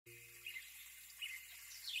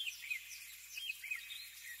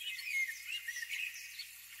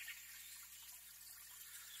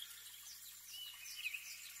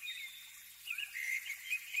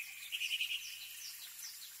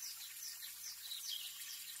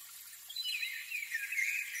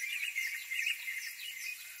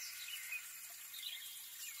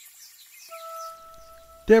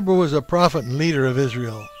Deborah was a prophet and leader of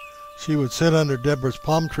Israel. She would sit under Deborah's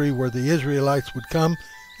palm tree where the Israelites would come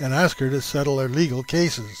and ask her to settle their legal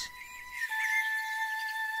cases.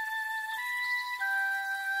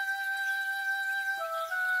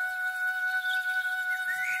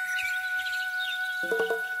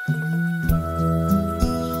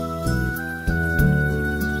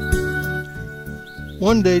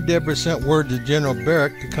 One day Deborah sent word to General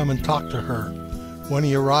Barak to come and talk to her. When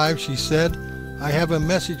he arrived, she said, "I have a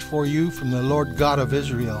message for you from the Lord God of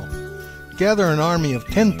Israel. Gather an army of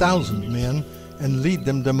 10,000 men and lead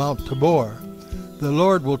them to Mount Tabor. The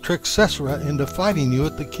Lord will trick Sisera into fighting you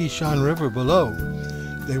at the Kishon River below.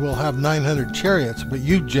 They will have 900 chariots, but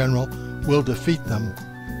you, General, will defeat them."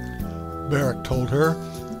 Barak told her,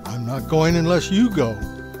 "I'm not going unless you go."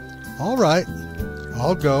 "All right,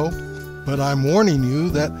 I'll go, but I'm warning you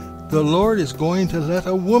that the Lord is going to let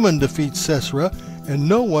a woman defeat Sisera, and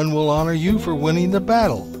no one will honor you for winning the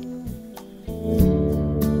battle."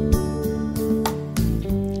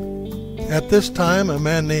 At this time, a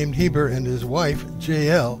man named Heber and his wife,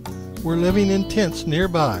 Jael, were living in tents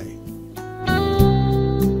nearby.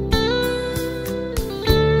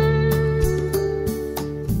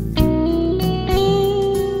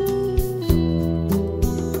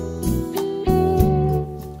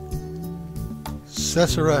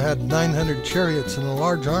 Sisera had 900 chariots and a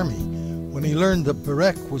large army. When he learned that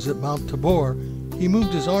Barak was at Mount Tabor, he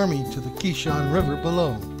moved his army to the Kishon River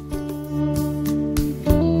below.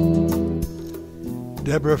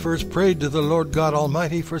 Deborah first prayed to the Lord God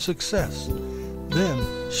Almighty for success, then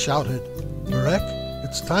shouted, "Barak,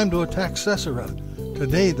 it's time to attack Sisera.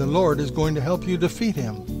 Today the Lord is going to help you defeat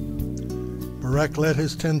him." Barak led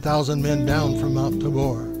his 10,000 men down from Mount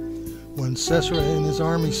Tabor. When Sisera and his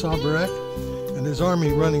army saw Barak and his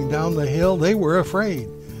army running down the hill, they were afraid.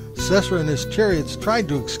 Sisera and his chariots tried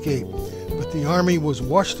to escape, but the army was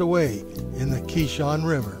washed away in the Kishon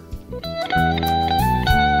River.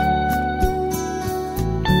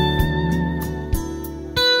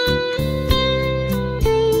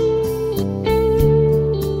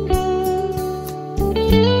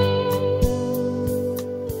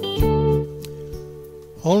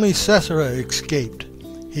 Only Sisera escaped.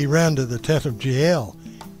 He ran to the tent of Jael,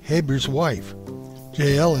 Heber's wife.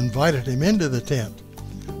 Jael invited him into the tent.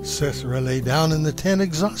 Sisera lay down in the tent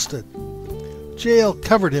exhausted. Jael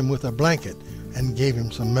covered him with a blanket and gave him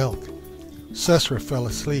some milk. Sisera fell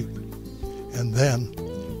asleep. And then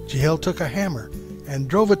Jael took a hammer and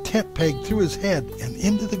drove a tent peg through his head and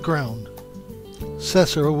into the ground.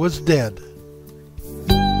 Sisera was dead.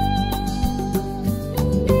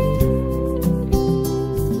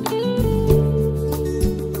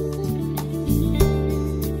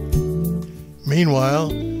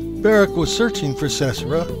 Meanwhile, Barak was searching for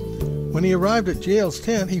Sisera. When he arrived at Jael's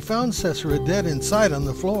tent, he found Sisera dead inside on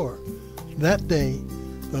the floor. That day,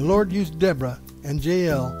 the Lord used Deborah and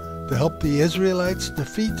Jael to help the Israelites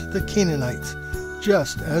defeat the Canaanites,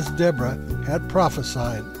 just as Deborah had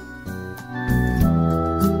prophesied.